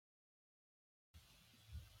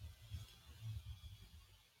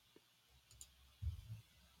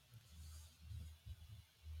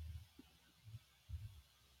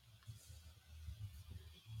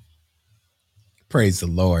Praise the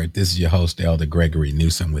Lord. This is your host, Elder Gregory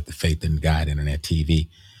Newsom with the Faith in God Internet TV.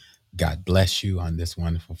 God bless you on this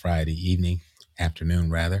wonderful Friday evening,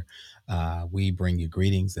 afternoon rather. We bring you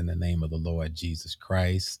greetings in the name of the Lord Jesus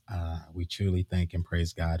Christ. We truly thank and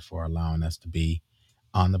praise God for allowing us to be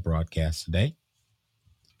on the broadcast today.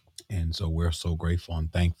 And so we're so grateful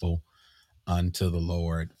and thankful unto the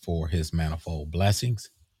Lord for his manifold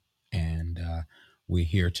blessings. And we're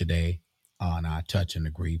here today on our Touch and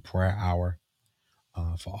Agree prayer hour.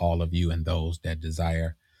 For all of you and those that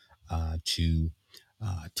desire to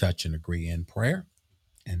touch and agree in prayer.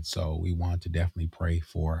 And so we want to definitely pray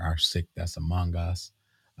for our sick that's among us.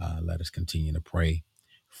 Let us continue to pray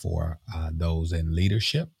for those in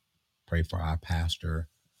leadership. Pray for our pastor,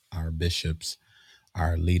 our bishops,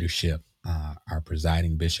 our leadership, our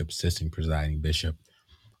presiding bishop, assisting presiding bishop,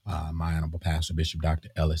 my honorable pastor, Bishop Dr.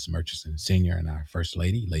 Ellis Murchison Sr., and our first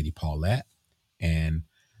lady, Lady Paulette. And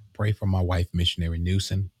pray for my wife, Missionary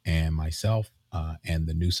Newsom, and myself and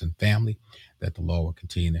the Newsom family, that the Lord will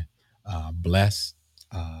continue to bless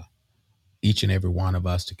each and every one of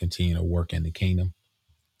us to continue to work in the kingdom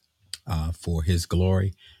for his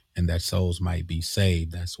glory, and that souls might be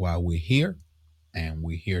saved. That's why we're here, and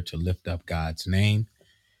we're here to lift up God's name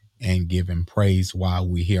and give him praise while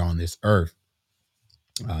we're here on this earth.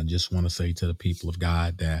 I just want to say to the people of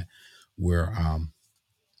God that we're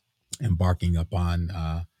embarking upon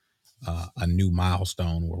a new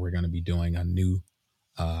milestone where we're going to be doing a new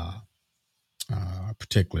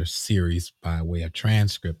particular series by way of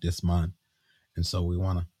transcript this month. And so we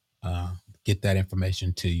want to get that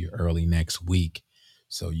information to you early next week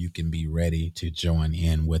so you can be ready to join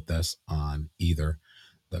in with us on either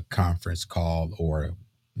the conference call or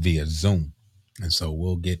via Zoom. And so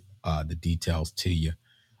we'll get the details to you,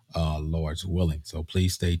 Lord's willing. So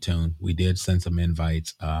please stay tuned. We did send some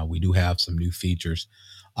invites. We do have some new features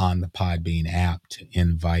on the Podbean app to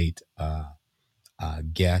invite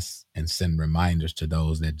guests and send reminders to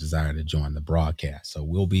those that desire to join the broadcast. So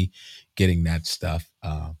we'll be getting that stuff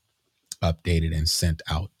updated and sent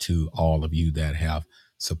out to all of you that have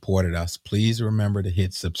supported us. Please remember to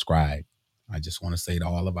hit subscribe. I just want to say to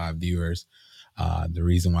all of our viewers, the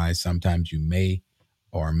reason why sometimes you may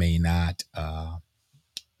or may not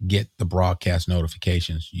get the broadcast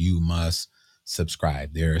notifications, you must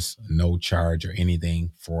subscribe. There's no charge or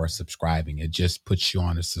anything for subscribing. It just puts you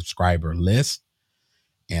on a subscriber list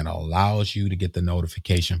and allows you to get the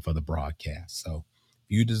notification for the broadcast. So if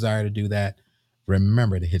you desire to do that,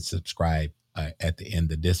 remember to hit subscribe at the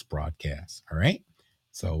end of this broadcast. All right.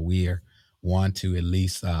 So we want to at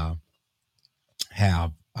least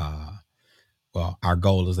have, well, our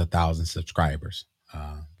goal is 1,000 subscribers.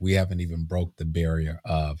 We haven't even broke the barrier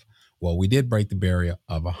of, well, we did break the barrier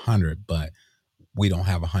of 100, but we don't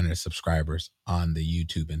have 100 subscribers on the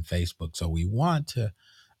YouTube and Facebook. So we want to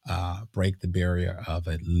break the barrier of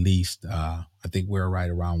at least, I think we're right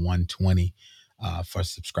around 120 for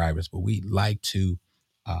subscribers, but we'd like to,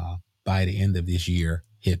 by the end of this year,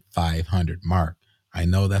 hit 500 mark. I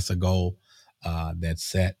know that's a goal that's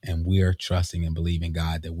set, and we're trusting and believing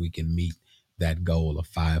God that we can meet that goal of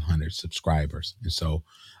 500 subscribers. And so,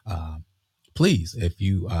 please, if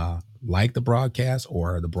you like the broadcast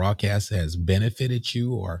or the broadcast has benefited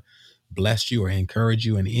you or blessed you or encouraged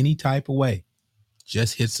you in any type of way,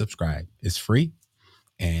 just hit subscribe. It's free,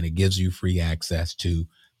 and it gives you free access to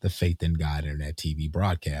the Faith in God Internet TV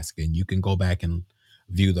broadcast. And you can go back and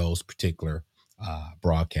view those particular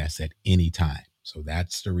broadcasts at any time. So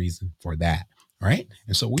that's the reason for that. All right.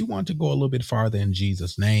 And so we want to go a little bit farther in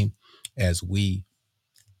Jesus' name as we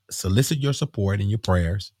solicit your support and your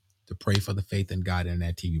prayers to pray for the Faith in God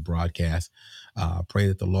Internet TV broadcast. Pray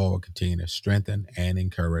that the Lord will continue to strengthen and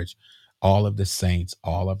encourage all of the saints,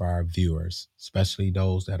 all of our viewers, especially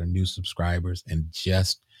those that are new subscribers and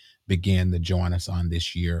just begin to join us on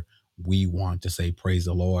this year. We want to say praise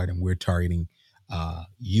the Lord, and we're targeting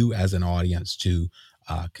you as an audience to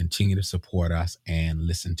continue to support us and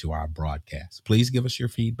listen to our broadcast. Please give us your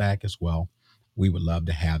feedback as well. We would love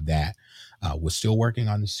to have that. We're still working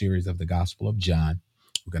on the series of the Gospel of John.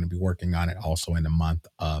 We're going to be working on it also in the month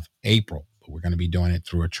of April, but we're going to be doing it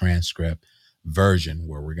through a transcript version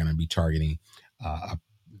where we're going to be targeting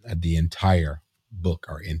the entire book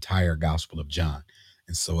or entire Gospel of John.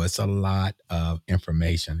 And so it's a lot of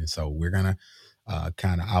information. And so we're going to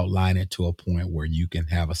kind of outline it to a point where you can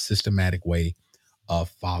have a systematic way of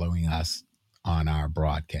following us on our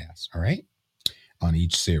broadcast. All right. On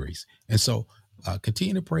each series. And so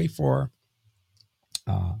continue to pray for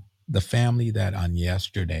the family that on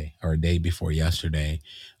yesterday or day before yesterday,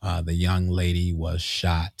 the young lady was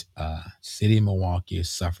shot. City of Milwaukee is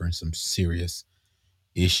suffering some serious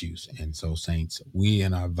issues. And so, saints, we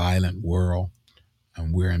in our violent world,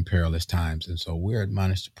 and we're in perilous times. And so we're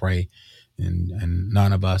admonished to pray, and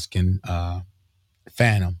none of us can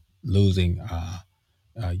fathom losing,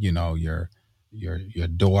 your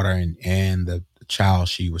daughter and the child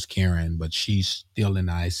she was carrying, but she's still in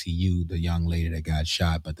the ICU, the young lady that got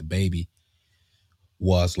shot, but the baby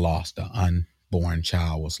was lost. The unborn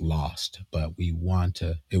child was lost, but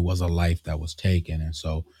it was a life that was taken. And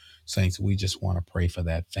so, saints, we just want to pray for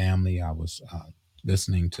that family. I was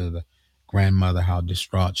listening to the grandmother, how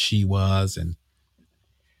distraught she was. And,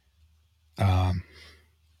 um,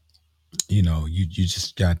 you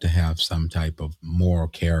just got to have some type of moral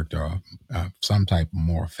character, or some type of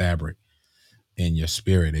moral fabric in your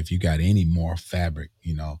spirit. If you got any moral fabric,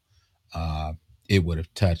 uh, it would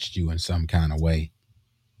have touched you in some kind of way.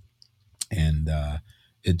 And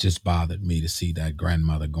it just bothered me to see that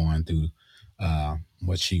grandmother going through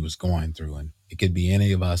what she was going through. And it could be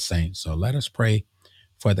any of us, saints. So let us pray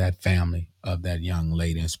for that family of that young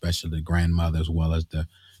lady, especially the grandmother, as well as the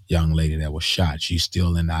young lady that was shot. She's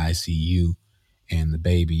still in the ICU, and the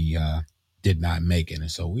baby did not make it.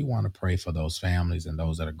 And so we want to pray for those families and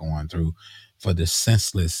those that are going through for the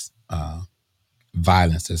senseless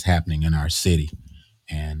violence that's happening in our city.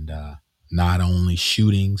 And not only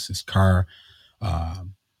shootings, it's car, uh,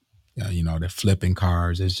 they're flipping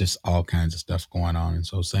cars. There's just all kinds of stuff going on. And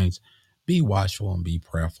so, saints, be watchful and be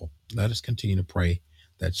prayerful. Let us continue to pray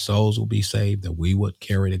that souls will be saved, that we would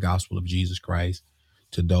carry the gospel of Jesus Christ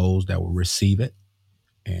to those that will receive it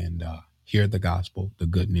and hear the gospel, the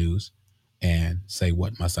good news, and say,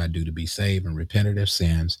 what must I do to be saved, and repent of their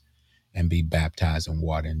sins and be baptized in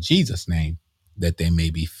water in Jesus' name, that they may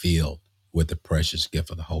be filled with the precious gift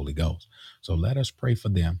of the Holy Ghost. So let us pray for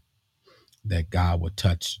them, that God would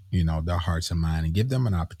touch, their hearts and mind and give them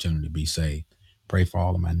an opportunity to be saved. Pray for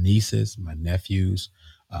all of my nieces, my nephews.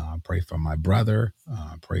 Pray for my brother.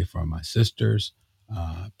 Pray for my sisters.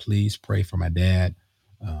 Please pray for my dad.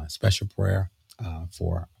 Special prayer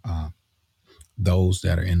for those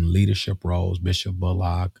that are in leadership roles: Bishop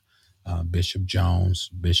Bullock, Bishop Jones,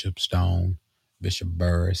 Bishop Stone, Bishop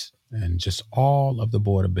Burris, and just all of the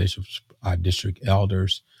Board of Bishops, district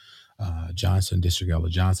elders, Johnson, District Elder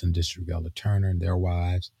Johnson, District Elder Turner, and their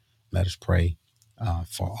wives. Let us pray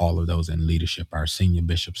for all of those in leadership, our senior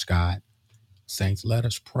Bishop Scott. Saints, let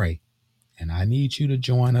us pray. And I need you to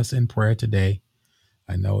join us in prayer today.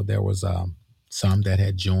 I know there was some that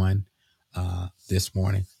had joined this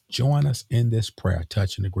morning. Join us in this prayer,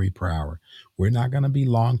 touch and agree prayer hour. We're not going to be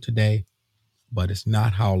long today, but it's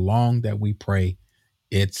not how long that we pray.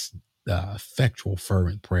 It's the effectual,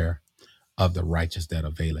 fervent prayer of the righteous that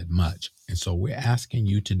availeth much. And so we're asking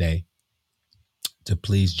you today to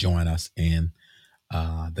please join us in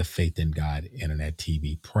the Faith in God Internet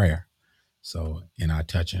TV prayer. So in our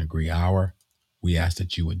touch and agree hour, we ask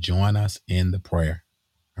that you would join us in the prayer.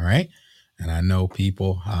 All right. And I know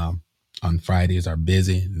people on Fridays are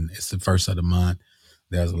busy, and it's the first of the month.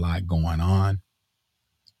 There's a lot going on,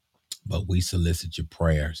 but we solicit your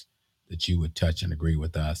prayers that you would touch and agree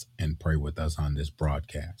with us and pray with us on this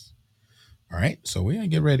broadcast. All right. So we're going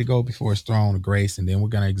to get ready to go before his throne of grace, and then we're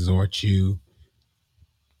going to exhort you.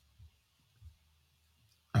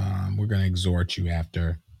 We're going to exhort you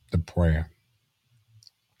after the prayer.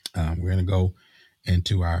 We're going to go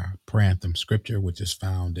into our prayer anthem scripture, which is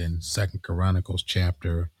found in 2 Chronicles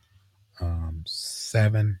chapter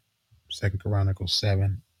 7, 2 Chronicles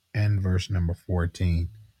 7, and verse number 14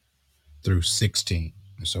 through 16.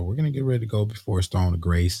 And so we're going to get ready to go before his throne of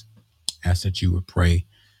grace. Ask that you would pray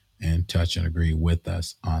and touch and agree with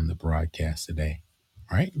us on the broadcast today.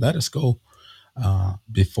 All right, let us go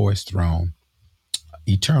before his throne.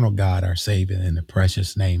 Eternal God, our Savior, in the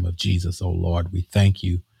precious name of Jesus, oh Lord, we thank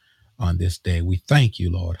you on this day. We thank you,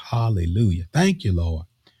 Lord. Hallelujah. Thank you, Lord.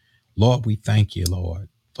 Lord, we thank you, Lord,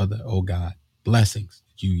 for the, oh God, blessings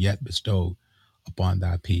that you yet bestowed upon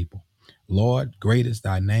thy people. Lord, great is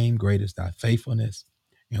thy name, great is thy faithfulness.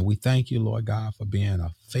 And we thank you, Lord God, for being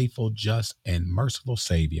a faithful, just, and merciful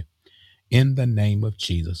Savior. In the name of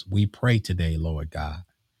Jesus, we pray today, Lord God.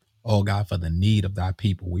 Oh God, for the need of thy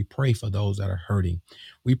people. We pray for those that are hurting.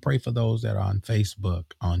 We pray for those that are on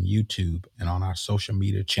Facebook, on YouTube, and on our social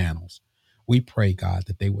media channels. We pray, God,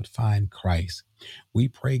 that they would find Christ. We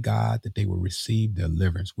pray, God, that they would receive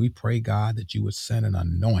deliverance. We pray, God, that you would send an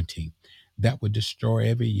anointing that would destroy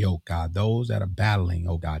every yoke, God. Those that are battling,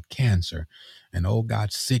 oh God, cancer and, oh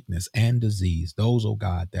God, sickness and disease. Those, oh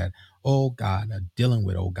God, that, oh God, are dealing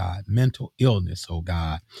with, oh God, mental illness, oh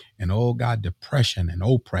God, and, oh God, depression and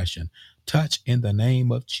oppression. Touch in the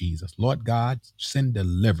name of Jesus. Lord God, send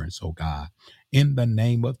deliverance, oh God, in the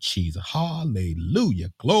name of Jesus.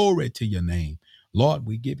 Hallelujah. Glory to your name. Lord,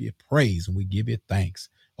 we give you praise and we give you thanks.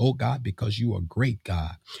 Oh God, because you are great,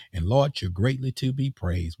 God. And Lord, you're greatly to be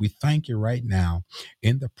praised. We thank you right now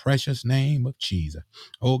in the precious name of Jesus.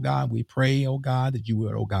 Oh God, we pray, oh God, that you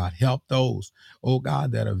would, oh God, help those, oh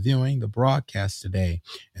God, that are viewing the broadcast today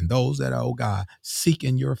and those that are, oh God,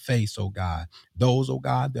 seeking your face, oh God. Those, oh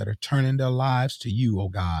God, that are turning their lives to you, oh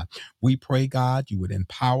God. We pray, God, you would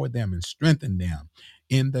empower them and strengthen them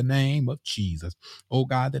in the name of Jesus. Oh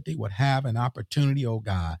God, that they would have an opportunity, oh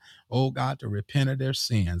God, to repent of their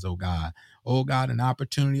sins, oh God. Oh God, an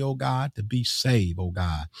opportunity, oh God, to be saved, oh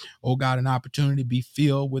God. Oh God, an opportunity to be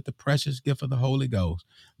filled with the precious gift of the Holy Ghost.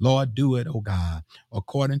 Lord, do it, oh God,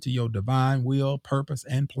 according to your divine will, purpose,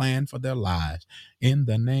 and plan for their lives. In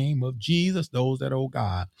the name of Jesus, those that, oh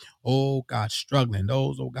God, struggling,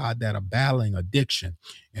 those, oh God, that are battling addiction.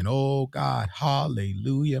 And oh God,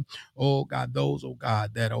 hallelujah. Oh God, those, oh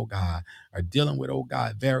God, that, oh God, are dealing with, oh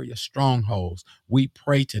God, various strongholds. We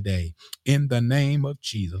pray today in the name of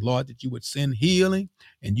Jesus, Lord, that you would send healing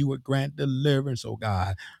and you would grant deliverance, oh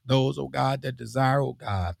God. Those, oh God, that desire, oh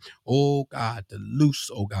God, to loose,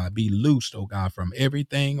 oh God, be loosed, oh God, from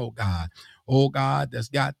everything, oh God, that's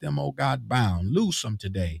got them, oh God, bound. Loose them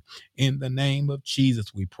today. In the name of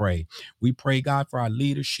Jesus, we pray. We pray, God, for our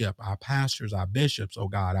leadership, our pastors, our bishops, oh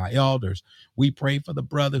God, our elders. We pray for the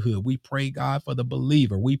brotherhood. We pray, God, for the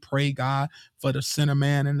believer. We pray, God, for the sinner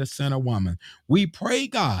man and the sinner woman. We pray,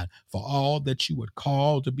 God, for all that you would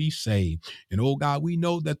call to be saved. And oh God, we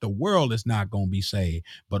know that the world is not going to be saved,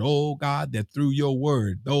 but oh God, that through your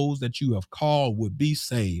word, those that you have called would be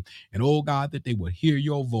saved. And oh God, that they would hear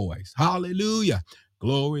your voice. Hallelujah.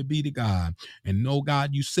 Glory be to God. And oh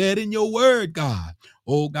God, you said in your word, God,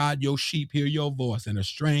 oh God, your sheep hear your voice, and a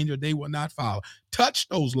stranger they will not follow. Touch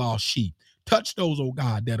those lost sheep. Touch those, oh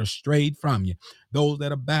God, that are strayed from you. Those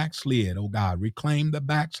that are backslid, oh God, reclaim the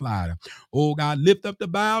backslider. Oh God, lift up the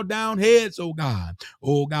bowed down heads, oh God.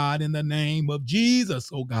 Oh God, in the name of Jesus,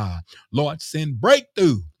 oh God. Lord, send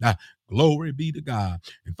breakthrough. Glory be to God.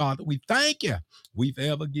 And Father, we thank you. We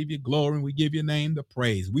forever give you glory and we give your name the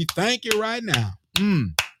praise. We thank you right now.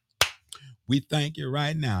 We thank you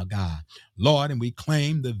right now, God. Lord, and we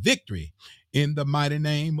claim the victory in the mighty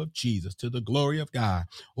name of Jesus to the glory of God.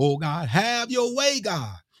 Oh, God, have your way,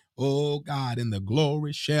 God. Oh, God, and the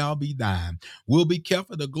glory shall be thine. We'll be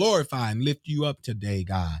careful to glorify and lift you up today,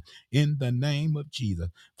 God, in the name of Jesus.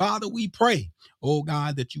 Father, we pray, oh,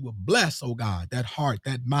 God, that you will bless, oh, God, that heart,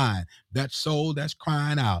 that mind, that soul that's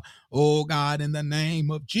crying out. Oh, God, in the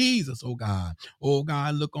name of Jesus, oh, God. Oh,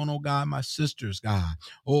 God, look on, oh, God, my sisters, God.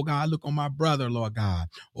 Oh, God, look on my brother, Lord God.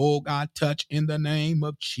 Oh, God, touch in the name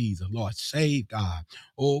of Jesus. Lord, save, God.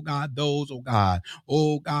 Oh, God, those, oh, God.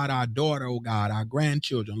 Oh, God, our daughter, oh, God, our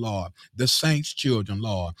grandchildren, Lord. The saints' children,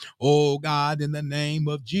 Lord. Oh, God, in the name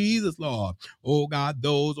of Jesus, Lord. Oh, God,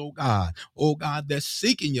 those, oh, God. Oh, God, that's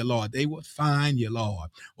seeking you, Lord. They will find you,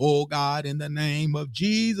 Lord. Oh, God, in the name of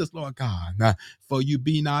Jesus, Lord God. For you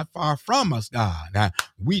be not far from us, God.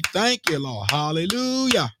 We thank you, Lord.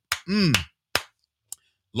 Hallelujah.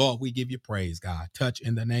 Lord, we give you praise, God. Touch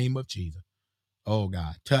in the name of Jesus. Oh,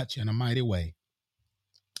 God, touch in a mighty way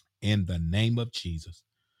in the name of Jesus.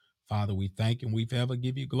 Father, we thank you and we forever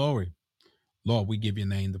give you glory. Lord, we give your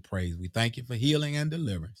name the praise. We thank you for healing and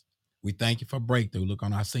deliverance. We thank you for breakthrough. Look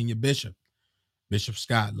on our senior bishop, Bishop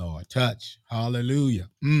Scott, Lord. Touch. Hallelujah.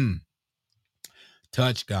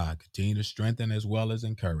 Touch, God. Continue to strengthen as well as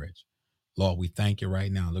encourage. Lord, we thank you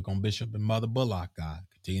right now. Look on Bishop and Mother Bullock, God.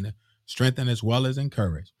 Continue to strengthen as well as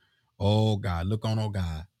encourage. Oh, God. Look on, oh,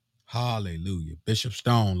 God. Hallelujah. Bishop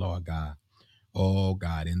Stone, Lord God. Oh,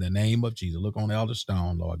 God. In the name of Jesus. Look on Elder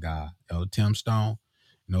Stone, Lord God. Elder Tim Stone.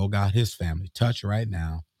 And, oh, God, his family. Touch right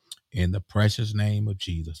now. In the precious name of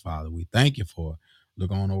Jesus, Father. We thank you for it.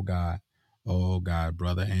 Look on, oh, God. Oh, God.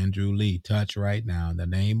 Brother Andrew Lee. Touch right now. In the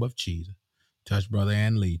name of Jesus. Touch Brother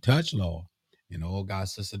Ann Lee. Touch, Lord. And oh, God,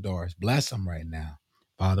 Sister Doris, bless them right now.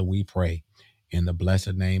 Father, we pray in the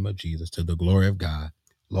blessed name of Jesus to the glory of God.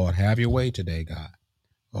 Lord, have your way today, God.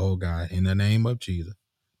 Oh, God, in the name of Jesus.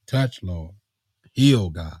 Touch, Lord.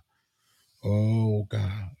 Heal, God. Oh,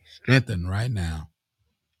 God. Strengthen right now.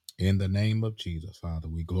 In the name of Jesus, Father,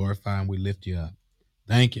 we glorify and we lift you up.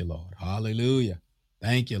 Thank you, Lord. Hallelujah.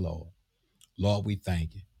 Thank you, Lord. Lord, we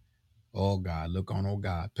thank you. Oh, God, look on, oh,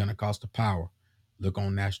 God, Pentecostal power. Look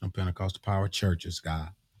on National Pentecostal Power churches, God.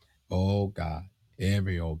 Oh, God,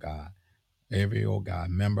 oh, God,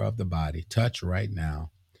 member of the body, touch right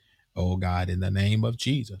now. Oh, God, in the name of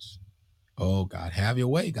Jesus. Oh, God, have your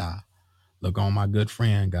way, God. Look on my good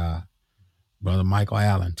friend, God. Brother Michael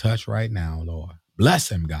Allen, touch right now, Lord.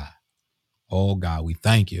 Bless him, God. Oh God, we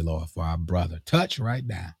thank you, Lord, for our brother. Touch right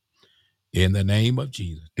now in the name of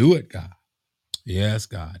Jesus. Do it, God. Yes,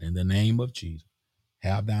 God, in the name of Jesus.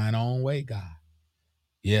 Have thine own way, God.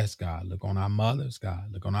 Yes, God. Look on our mothers,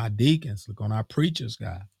 God. Look on our deacons. Look on our preachers,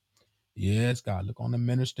 God. Yes, God. Look on the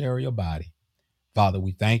ministerial body. Father,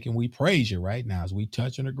 we thank and we praise you right now as we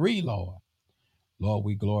touch and agree, Lord. Lord,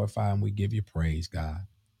 we glorify and we give you praise, God.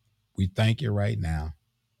 We thank you right now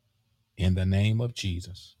in the name of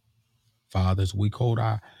Jesus. Fathers, we quote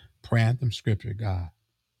our prayer anthem scripture, God.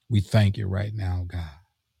 We thank you right now, God,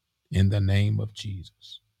 in the name of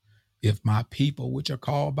Jesus. If my people, which are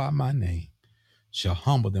called by my name, shall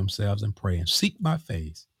humble themselves and pray and seek my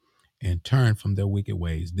face and turn from their wicked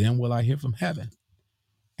ways, then will I hear from heaven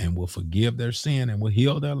and will forgive their sin and will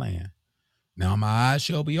heal their land. Now my eyes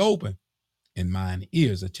shall be open and mine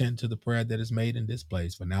ears attend to the prayer that is made in this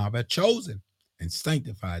place. For now I have chosen and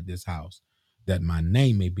sanctified this house, that my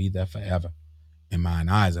name may be there forever, and mine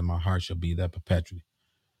eyes and my heart shall be there perpetually.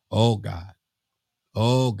 Oh God,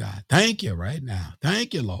 oh God, thank you right now.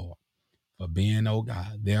 Thank you, Lord, for being, oh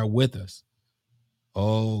God, there with us.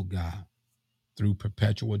 Oh God, through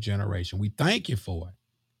perpetual generation. We thank you for it.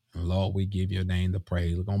 And Lord, we give your name the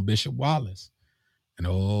praise. Look on Bishop Wallace. And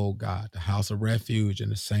oh God, the house of refuge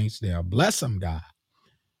and the saints there. Bless them, God,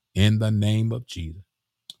 in the name of Jesus.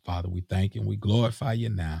 Father, we thank you and we glorify you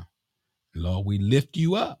now. Lord, we lift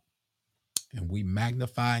you up and we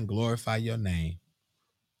magnify and glorify your name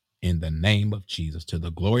in the name of Jesus to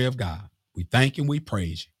the glory of God. We thank you and we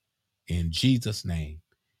praise you in Jesus' name.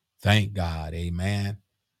 Thank God. Amen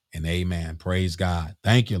and amen. Praise God.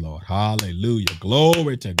 Thank you, Lord. Hallelujah.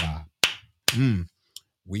 Glory to God.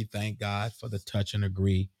 We thank God for the touch and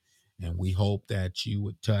agree. And we hope that you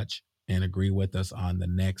would touch and agree with us on the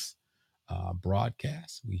next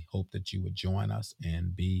broadcast. We hope that you would join us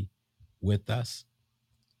and be with us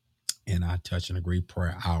in our touch and agree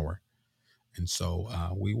prayer hour. And so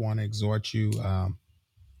we want to exhort you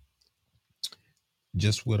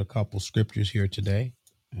just with a couple scriptures here today.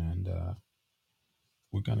 And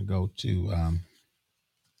we're going to go to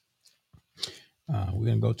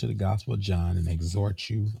the Gospel of John and exhort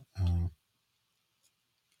you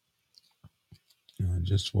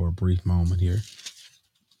just for a brief moment here.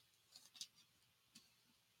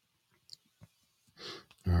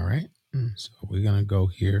 All right. So we're going to go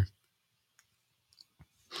here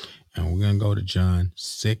and we're going to go to John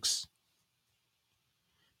 6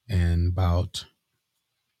 and about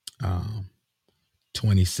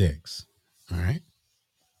 26. All right.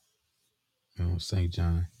 And we'll say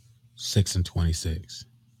John 6 and 26.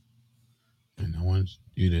 And I want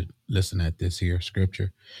you to listen at this here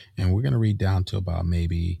scripture. And we're going to read down to about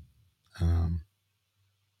maybe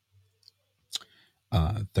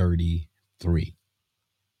 33.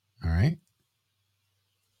 All right.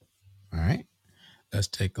 All right. Let's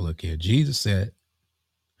take a look here. Jesus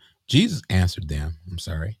answered them. I'm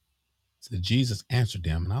sorry. So Jesus answered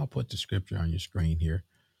them. And I'll put the scripture on your screen here.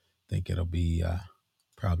 I think it'll be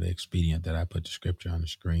probably expedient that I put the scripture on the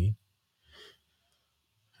screen.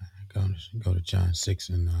 Go to John 6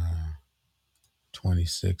 and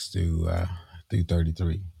 26 through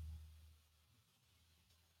 33.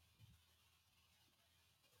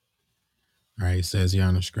 All right, it says here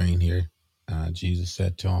on the screen here, Jesus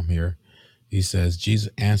said to him here, he says, Jesus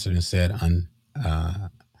answered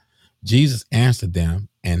them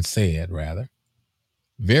and said, rather,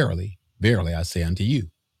 verily, verily, I say unto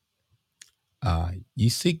you, ye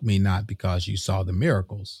seek me not because you saw the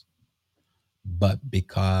miracles, but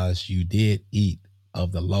because you did eat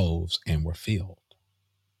of the loaves and were filled.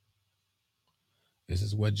 This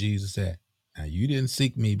is what Jesus said. Now, you didn't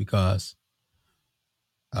seek me because,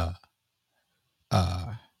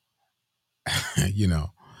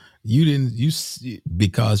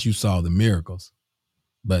 because you saw the miracles,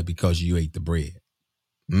 but because you ate the bread.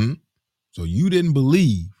 So you didn't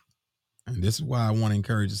believe. And this is why I want to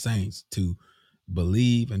encourage the saints to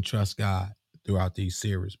believe and trust God throughout these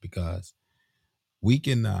series, because we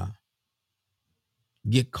can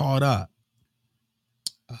get caught up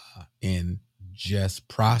in just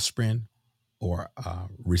prospering or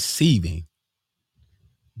receiving,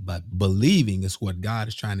 but believing is what God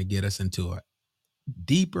is trying to get us into a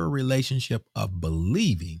deeper relationship of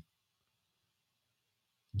believing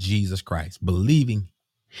Jesus Christ, believing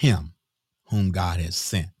him whom God has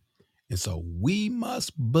sent. And so we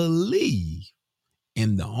must believe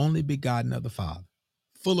in the only begotten of the Father,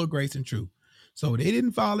 full of grace and truth. So they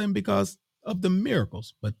didn't follow him because of the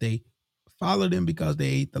miracles, but they followed him because they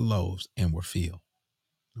ate the loaves and were filled.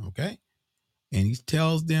 Okay. And he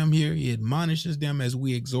tells them here, he admonishes them as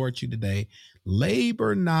we exhort you today,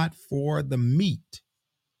 labor not for the meat,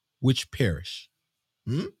 which perish.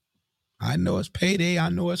 I know it's payday. I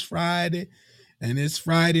know it's Friday and it's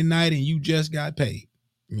Friday night and you just got paid.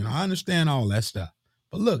 I understand all that stuff.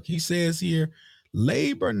 But look, he says here,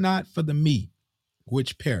 labor not for the meat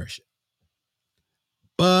which perisheth,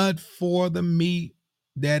 but for the meat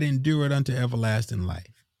that endureth unto everlasting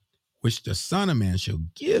life, which the Son of Man shall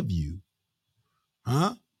give you.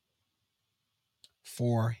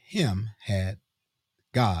 For him had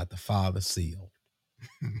God the Father sealed.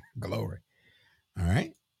 Glory. All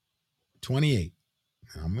right. 28.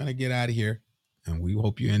 I'm going to get out of here, and we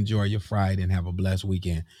hope you enjoy your Friday and have a blessed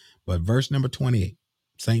weekend. But verse number 28,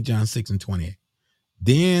 St. John 6:28.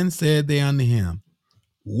 Then said they unto him,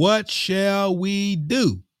 what shall we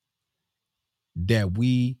do that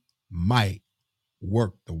we might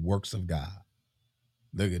work the works of God?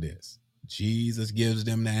 Look at this. Jesus gives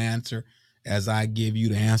them the answer as I give you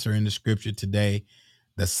the answer in the scripture today.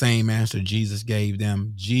 The same answer Jesus gave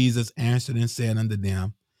them. Jesus answered and said unto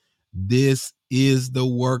them, this is the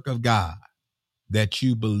work of God, that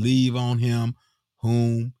you believe on him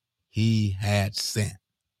whom he had sent.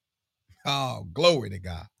 Oh, glory to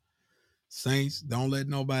God. Saints, don't let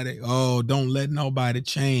nobody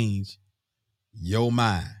change your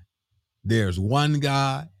mind. There's one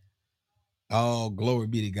God. Oh, glory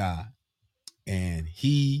be to God. And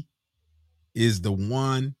he is the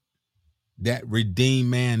one that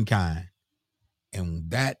redeemed mankind. And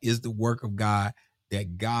that is the work of God,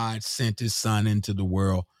 that God sent his son into the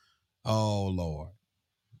world. Oh, Lord.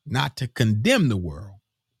 Not to condemn the world,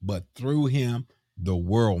 but through him, the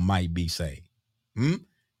world might be saved.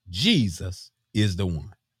 Jesus is the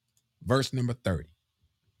one. Verse number 30.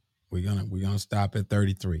 We're gonna stop at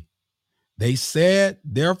 33. They said,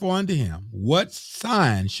 therefore, unto him, what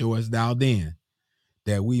sign showest thou then,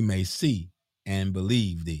 that we may see and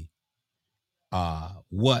believe thee?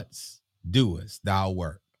 What doest thou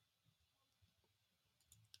work?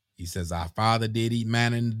 He says, our father did eat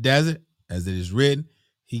manna in the desert, as it is written,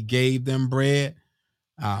 he gave them bread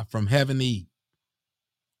from heaven to eat.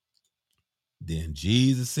 Then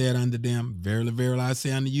Jesus said unto them, verily, verily, I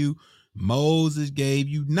say unto you, Moses gave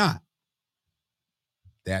you not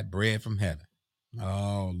that bread from heaven.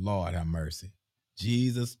 Oh, Lord, have mercy.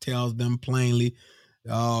 Jesus tells them plainly,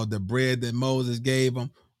 the bread that Moses gave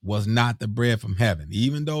them was not the bread from heaven.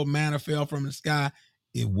 Even though manna fell from the sky,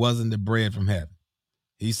 it wasn't the bread from heaven.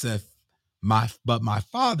 He said, but my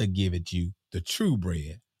Father giveth you the true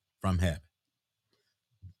bread from heaven.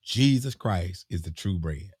 Jesus Christ is the true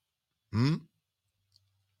bread.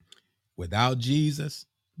 Without Jesus,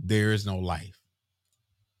 there is no life.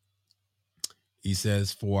 He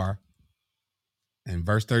says, in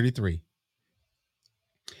verse 33,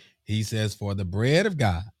 he says, for the bread of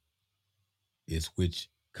God is which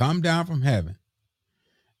come down from heaven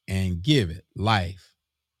and give it life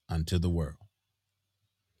unto the world.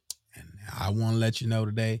 And I want to let you know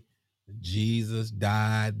today, Jesus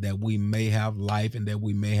died that we may have life and that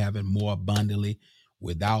we may have it more abundantly.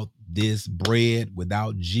 Without this bread,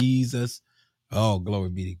 without Jesus, oh, glory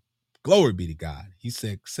be to God. He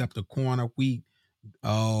said, except a corn of wheat,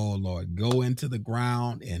 oh, Lord, go into the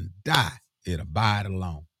ground and die. It abide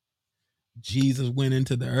alone. Jesus went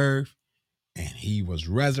into the earth and he was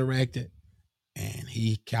resurrected and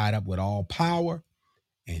he caught up with all power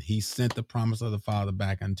and he sent the promise of the Father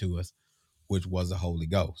back unto us, which was the Holy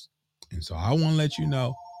Ghost. And so I want to let you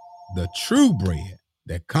know the true bread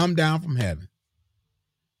that come down from heaven,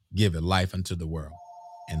 give it life unto the world.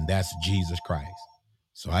 And that's Jesus Christ.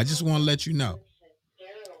 So I just want to let you know.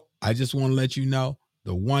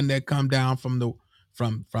 The one that come down from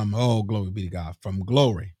oh, glory be to God, from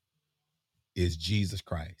glory is Jesus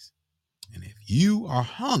Christ. And if you are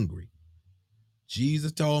hungry,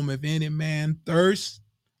 Jesus told him, if any man thirst,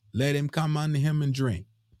 let him come unto him and drink.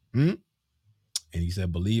 And he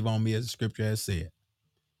said, believe on me as the scripture has said,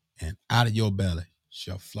 and out of your belly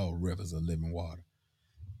shall flow rivers of living water.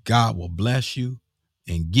 God will bless you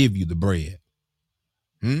and give you the bread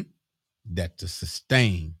that to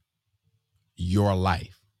sustain your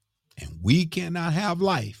life. And we cannot have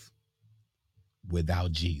life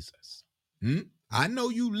without Jesus. I know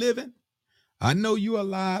you living. I know you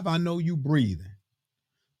alive. I know you breathing.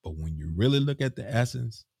 But when you really look at the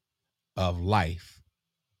essence of life,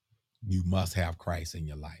 you must have Christ in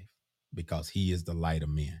your life because he is the light of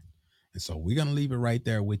men. And so we're going to leave it right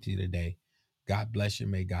there with you today. God bless you.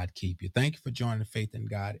 May God keep you. Thank you for joining Faith in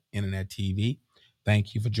God Internet TV.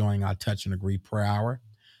 Thank you for joining our Touch and Agree Prayer Hour.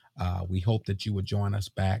 We hope that you will join us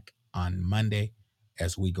back on Monday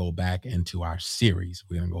as we go back into our series.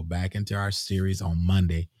 We're going to go back into our series on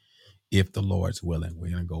Monday, if the Lord's willing.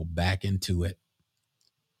 We're going to go back into it.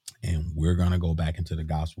 And we're going to go back into the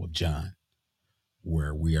Gospel of John,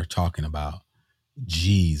 where we are talking about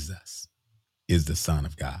Jesus is the Son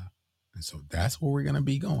of God. And so that's where we're going to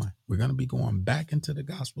be going. We're going to be going back into the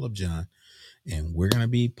Gospel of John, and we're going to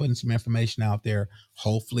be putting some information out there.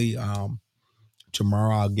 Hopefully,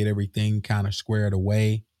 tomorrow I'll get everything kind of squared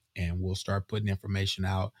away, and we'll start putting information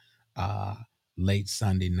out uh, late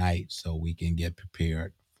Sunday night so we can get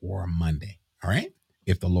prepared for Monday. All right,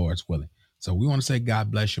 if the Lord's willing. So we want to say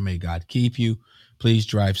God bless you. May God keep you. Please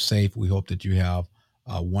drive safe. We hope that you have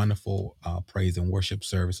a wonderful praise and worship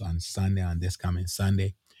service on Sunday, on this coming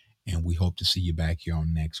Sunday. And we hope to see you back here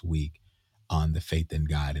on next week on the Faith in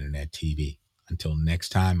God Internet TV. Until next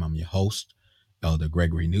time, I'm your host, Elder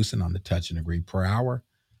Gregory Newsom, on the Touch and Agree Per Hour.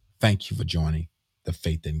 Thank you for joining the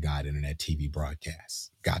Faith in God Internet TV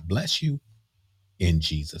broadcast. God bless you in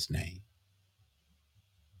Jesus' name.